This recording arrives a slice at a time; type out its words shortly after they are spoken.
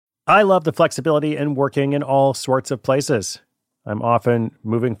I love the flexibility in working in all sorts of places. I'm often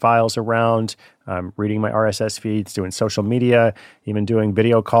moving files around, reading my RSS feeds, doing social media, even doing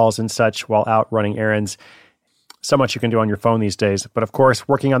video calls and such while out running errands. So much you can do on your phone these days. But of course,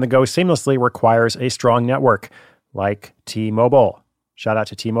 working on the go seamlessly requires a strong network, like T-Mobile. Shout out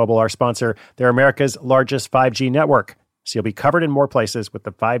to T-Mobile, our sponsor. They're America's largest 5G network, so you'll be covered in more places with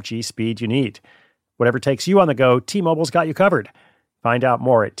the 5G speed you need. Whatever takes you on the go, T-Mobile's got you covered. Find out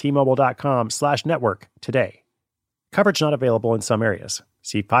more at T-Mobile.com/network today. Coverage not available in some areas.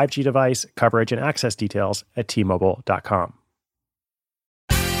 See 5G device, coverage, and access details at T-Mobile.com.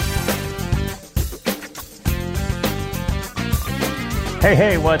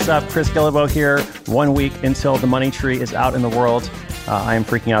 Hey, what's up? Chris Guillebeau here. 1 week until the money tree is out in the world. I am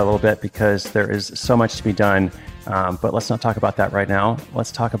freaking out a little bit because there is so much to be done. But let's not talk about that right now.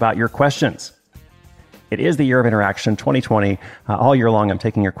 Let's talk about your questions. It is the year of interaction, 2020. All year long, I'm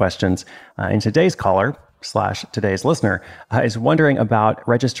taking your questions. And today's caller / today's listener is wondering about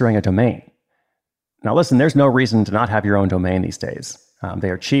registering a domain. Now, listen, there's no reason to not have your own domain these days. They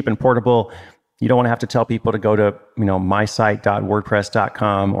are cheap and portable. You don't want to have to tell people to go to,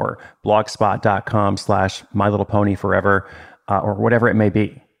 mysite.wordpress.com or blogspot.com/mylittleponyforever or whatever it may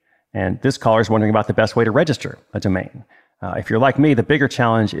be. And this caller is wondering about the best way to register a domain. If you're like me, the bigger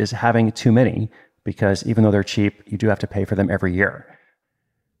challenge is having too many, because even though they're cheap, you do have to pay for them every year.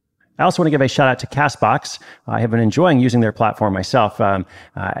 I also want to give a shout out to CastBox. I have been enjoying using their platform myself.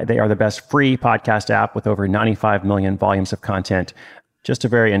 They are the best free podcast app with over 95 million volumes of content. Just a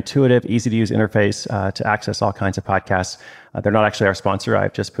very intuitive, easy to use interface to access all kinds of podcasts. They're not actually our sponsor.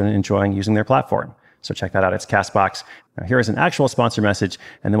 I've just been enjoying using their platform. So check that out. It's CastBox. Now here is an actual sponsor message,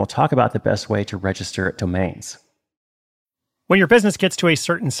 and then we'll talk about the best way to register domains. When your business gets to a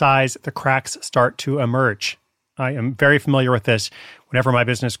certain size, the cracks start to emerge. I am very familiar with this. Whenever my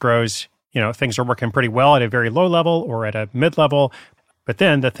business grows, things are working pretty well at a very low level or at a mid-level. But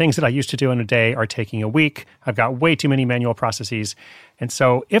then the things that I used to do in a day are taking a week. I've got way too many manual processes. And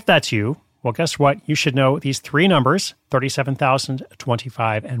so if that's you, well, guess what? You should know these three numbers, 37,000,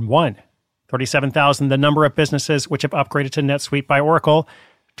 25, and 1. 37,000, the number of businesses which have upgraded to NetSuite by Oracle.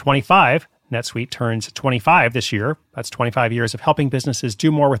 25, NetSuite turns 25 this year. That's 25 years of helping businesses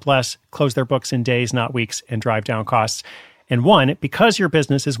do more with less, close their books in days, not weeks, and drive down costs. And 1, because your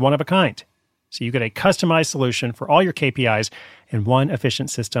business is one of a kind. So you get a customized solution for all your KPIs in one efficient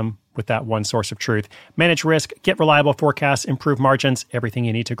system with that one source of truth. Manage risk, get reliable forecasts, improve margins, everything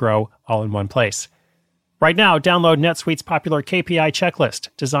you need to grow all in one place. Right now, download NetSuite's popular KPI checklist,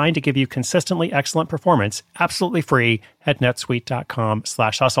 designed to give you consistently excellent performance, absolutely free at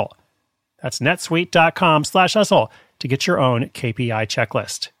netsuite.com/hustle. That's netsuite.com/hustle to get your own KPI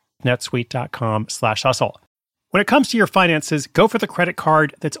checklist. netsuite.com/hustle. When it comes to your finances, go for the credit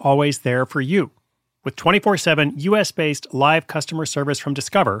card that's always there for you. With 24/7 US-based live customer service from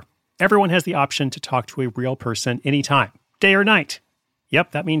Discover, everyone has the option to talk to a real person anytime, day or night.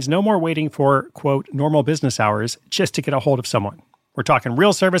 Yep, that means no more waiting for, quote, normal business hours just to get a hold of someone. We're talking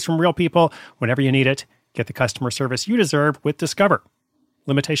real service from real people whenever you need it. Get the customer service you deserve with Discover.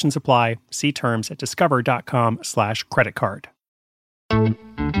 Limitations apply. See terms at discover.com/creditcard.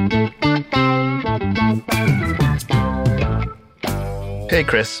 Hey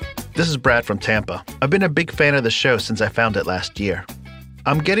Chris, this is Brad from Tampa. I've been a big fan of the show since I found it last year.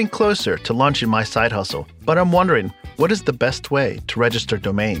 I'm getting closer to launching my side hustle, but I'm wondering, what is the best way to register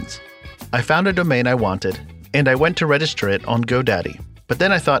domains? I found a domain I wanted, and I went to register it on GoDaddy. But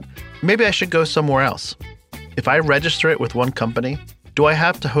then I thought, maybe I should go somewhere else. If I register it with one company, do I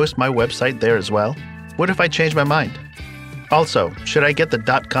have to host my website there as well? What if I change my mind? Also, should I get the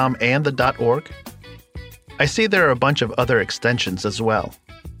 .com and the .org? I see there are a bunch of other extensions as well.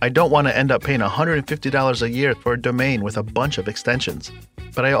 I don't want to end up paying $150 a year for a domain with a bunch of extensions,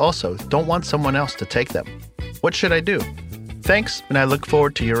 but I also don't want someone else to take them. What should I do? Thanks, and I look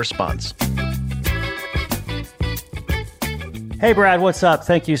forward to your response. Hey, Brad, what's up?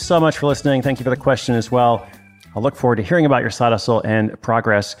 Thank you so much for listening. Thank you for the question as well. I'll look forward to hearing about your side hustle and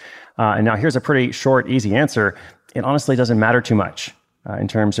progress. And now here's a pretty short, easy answer. It honestly doesn't matter too much in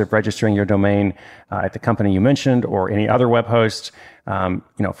terms of registering your domain at the company you mentioned or any other web host.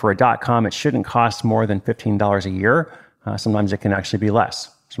 For a .com, it shouldn't cost more than $15 a year. Sometimes it can actually be less.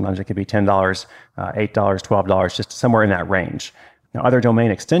 Sometimes it could be $10, $8, $12, just somewhere in that range. Now, other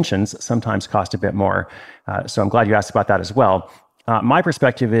domain extensions sometimes cost a bit more. So I'm glad you asked about that as well. My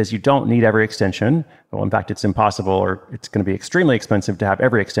perspective is you don't need every extension. Well, in fact, it's impossible or it's going to be extremely expensive to have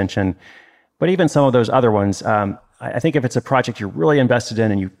every extension. But even some of those other ones, I think if it's a project you're really invested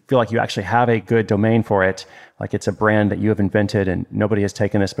in and you feel like you actually have a good domain for it, like it's a brand that you have invented and nobody has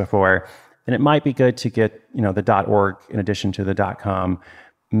taken this before, then it might be good to get, the .org in addition to the .com,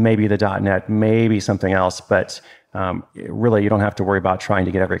 maybe the .net, maybe something else. But really, you don't have to worry about trying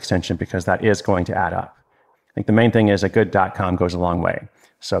to get every extension because that is going to add up. I think the main thing is a good .com goes a long way.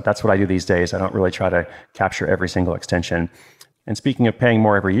 So that's what I do these days. I don't really try to capture every single extension. And speaking of paying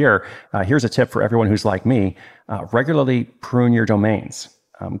more every year, here's a tip for everyone who's like me. Regularly prune your domains.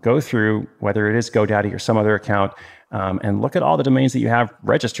 Go through, whether it is GoDaddy or some other account, and look at all the domains that you have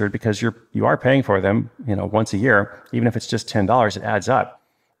registered because you are paying for them, once a year. Even if it's just $10, it adds up.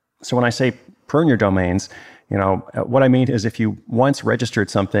 So when I say prune your domains, what I mean is if you once registered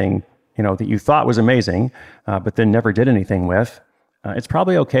something, that you thought was amazing, but then never did anything with, it's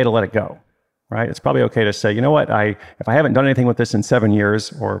probably okay to let it go, right? It's probably okay to say, what, if I haven't done anything with this in 7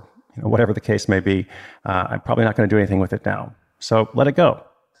 years or whatever the case may be, I'm probably not going to do anything with it now. So let it go.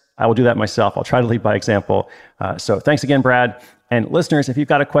 I will do that myself. I'll try to lead by example. So thanks again, Brad. And listeners, if you've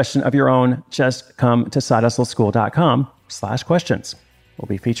got a question of your own, just come to sidehustleschool.com/questions. We'll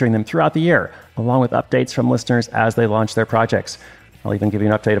be featuring them throughout the year, along with updates from listeners as they launch their projects. I'll even give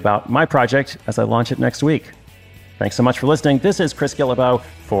you an update about my project as I launch it next week. Thanks so much for listening. This is Chris Guillebeau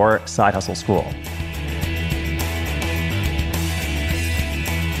for Side Hustle School.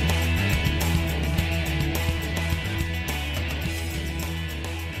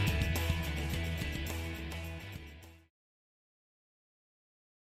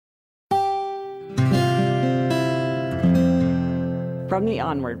 From the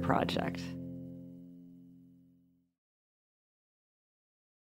Onward Project.